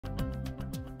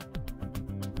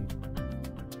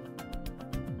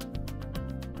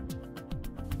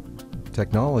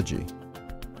Technology,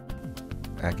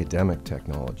 academic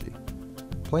technology,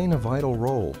 playing a vital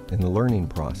role in the learning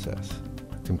process.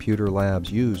 Computer labs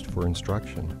used for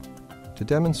instruction, to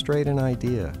demonstrate an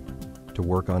idea, to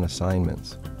work on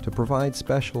assignments, to provide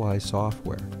specialized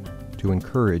software, to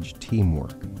encourage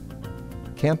teamwork.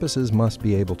 Campuses must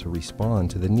be able to respond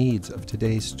to the needs of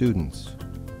today's students,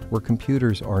 where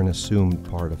computers are an assumed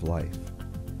part of life,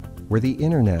 where the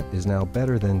internet is now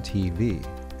better than TV,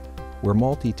 where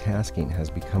multitasking has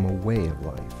become a way of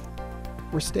life,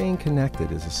 where staying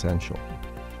connected is essential,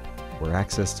 where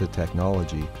access to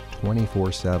technology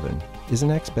 24/7 is an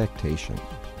expectation.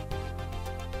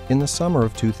 In the summer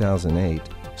of 2008,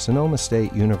 Sonoma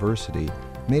State University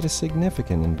made a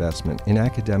significant investment in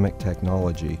academic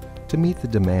technology to meet the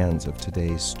demands of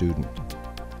today's student.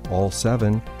 All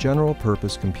 7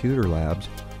 general-purpose computer labs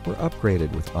were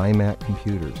upgraded with iMac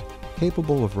computers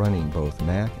capable of running both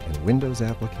Mac and Windows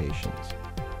applications.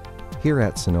 Here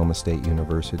at Sonoma State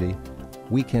University,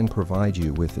 we can provide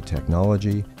you with the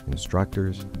technology,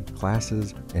 instructors,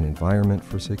 classes, and environment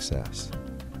for success.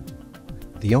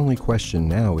 The only question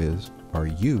now is, are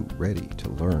you ready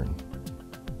to learn?